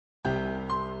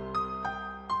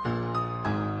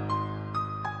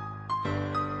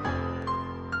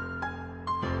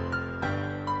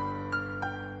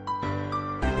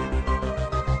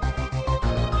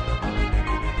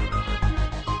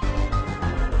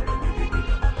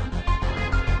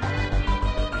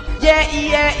Yeah,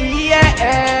 yeah, yeah.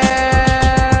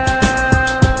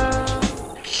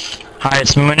 Hi,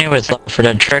 it's Mooney with Left 4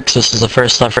 Dead Tricks. This is the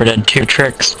first Left 4 Dead 2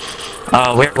 Tricks.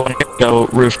 We're going to go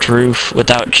roof to roof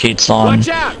without cheats on,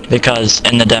 because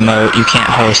in the demo you can't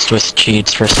host with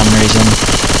cheats for some reason.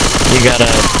 You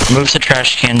gotta move the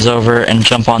trash cans over and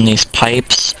jump on these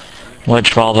pipes,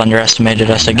 which Valve underestimated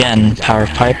us again, power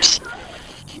pipes.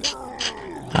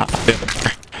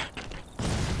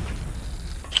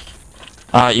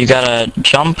 You gotta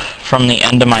jump from the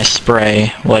end of my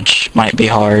spray, which might be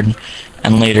hard,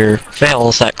 and Leader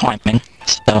fails at climbing,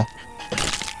 so,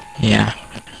 yeah.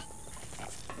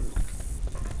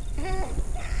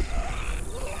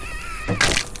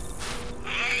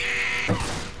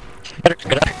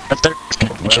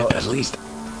 Well, at least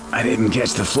I didn't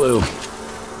catch the flu.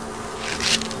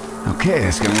 Okay,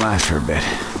 that's gonna last for a bit.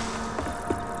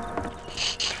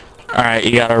 Alright,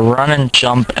 you gotta run and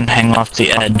jump and hang off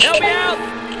the edge.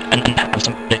 And then have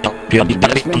somebody help you. You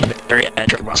gotta be on the very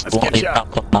edge or else it won't leave up.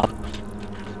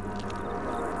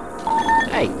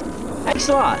 Hey, thanks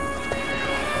a lot.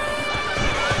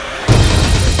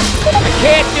 I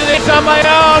can't do this on my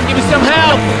own. Give me some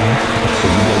help.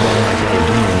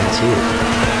 That's it.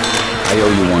 I owe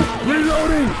you one.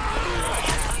 Reloading.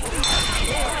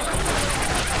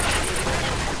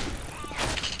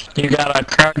 You gotta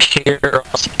crouch here or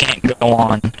else you can't go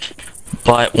on.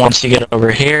 But once you get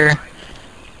over here,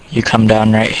 you come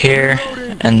down right here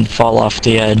and fall off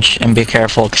the edge. And be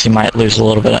careful because you might lose a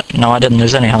little bit. No, I didn't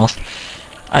lose any health.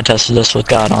 I tested this with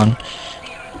God on.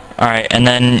 Alright, and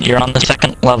then you're on the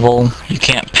second level. You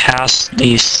can't pass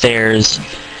these stairs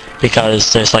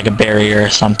because there's like a barrier or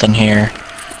something here.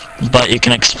 But you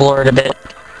can explore it a bit,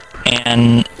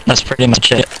 and that's pretty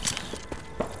much it.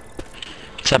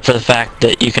 Except for the fact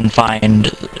that you can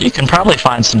probably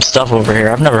find some stuff over here.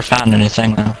 I've never found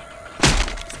anything though.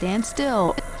 Stand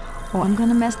still, or I'm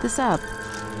gonna mess this up.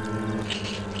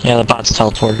 Yeah, the bot's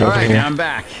teleported over here. I'm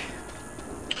back.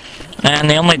 And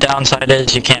the only downside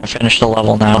is you can't finish the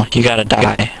level now. You gotta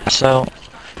die. So...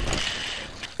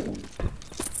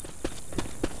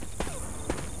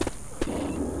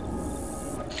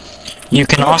 you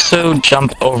can also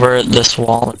jump over this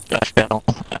wall. I fell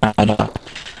at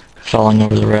falling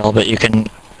over the rail, but you can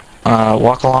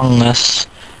walk along this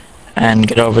and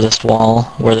get over this wall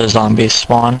where the zombies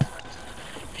spawn.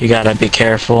 You gotta be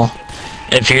careful.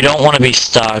 If you don't want to be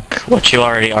stuck, which you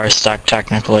already are stuck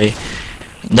technically,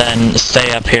 then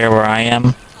stay up here where I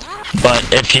am. But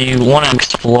if you want to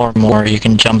explore more, you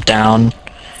can jump down,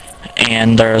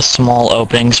 and there are small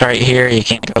openings right here. You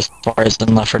can't go as far as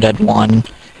in Left 4 Dead 1,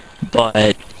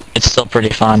 but it's still pretty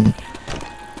fun.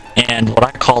 And what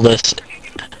I call this,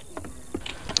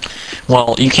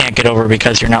 well, you can't get over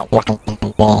because you're not walking along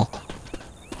the wall.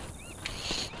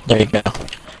 There you go.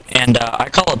 And I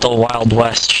call it the Wild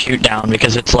West shoot down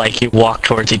because it's like you walk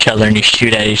towards each other and you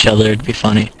shoot at each other. It'd be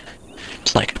funny.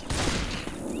 It's like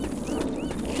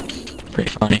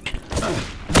pretty funny.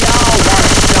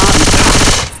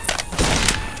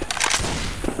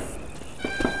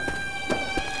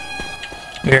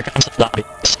 Here comes the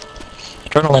zombies.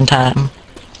 Adrenaline time.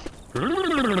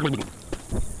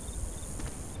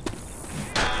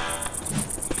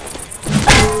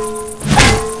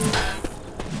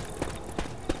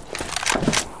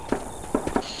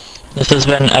 This has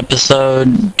been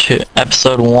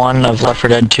episode 1 of Left 4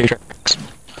 Dead 2 Tricks.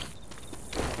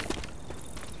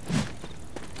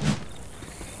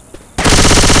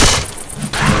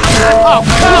 Oh,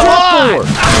 come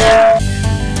on!